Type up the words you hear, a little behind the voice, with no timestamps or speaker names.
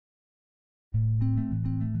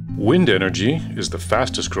Wind energy is the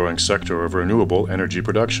fastest growing sector of renewable energy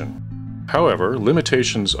production. However,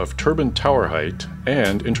 limitations of turbine tower height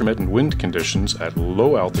and intermittent wind conditions at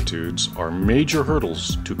low altitudes are major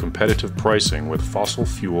hurdles to competitive pricing with fossil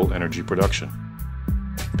fuel energy production.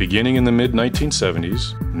 Beginning in the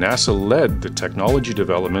mid-1970s, NASA led the technology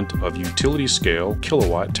development of utility-scale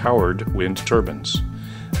kilowatt-towered wind turbines.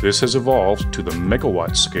 This has evolved to the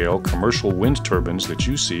megawatt-scale commercial wind turbines that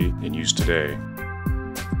you see in use today.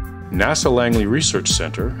 NASA Langley Research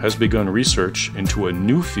Center has begun research into a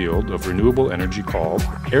new field of renewable energy called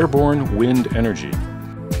airborne wind energy.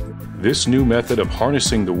 This new method of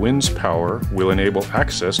harnessing the wind's power will enable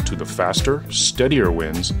access to the faster, steadier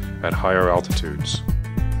winds at higher altitudes.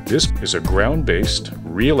 This is a ground-based,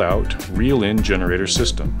 reel-out, reel-in generator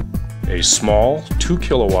system. A small 2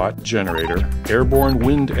 kilowatt generator airborne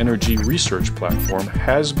wind energy research platform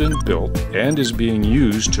has been built and is being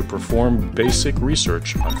used to perform basic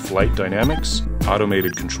research on flight dynamics,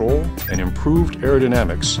 automated control, and improved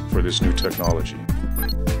aerodynamics for this new technology.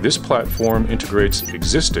 This platform integrates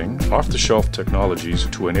existing off-the-shelf technologies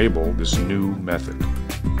to enable this new method.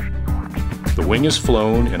 The wing is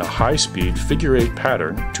flown in a high-speed figure-8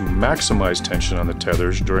 pattern to maximize tension on the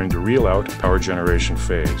tethers during the reel-out power generation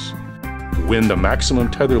phase. When the maximum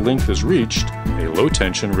tether length is reached, a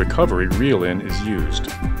low-tension recovery reel-in is used.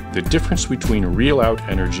 The difference between reel-out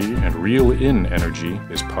energy and reel-in energy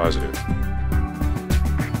is positive.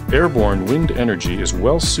 Airborne wind energy is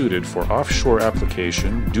well suited for offshore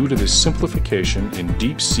application due to the simplification in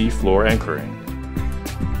deep sea floor anchoring.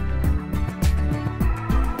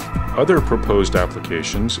 Other proposed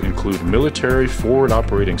applications include military forward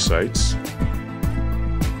operating sites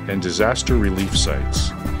and disaster relief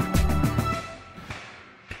sites.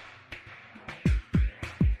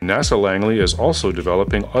 NASA Langley is also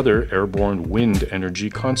developing other airborne wind energy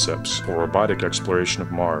concepts for robotic exploration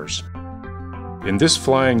of Mars. In this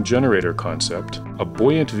flying generator concept, a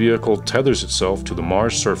buoyant vehicle tethers itself to the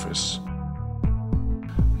Mars surface.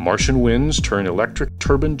 Martian winds turn electric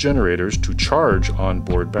turbine generators to charge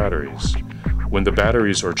onboard batteries. When the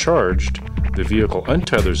batteries are charged, the vehicle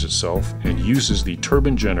untethers itself and uses the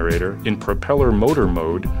turbine generator in propeller motor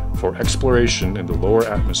mode for exploration in the lower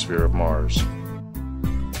atmosphere of Mars.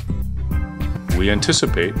 We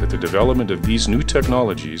anticipate that the development of these new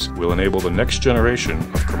technologies will enable the next generation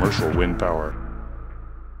of commercial wind power.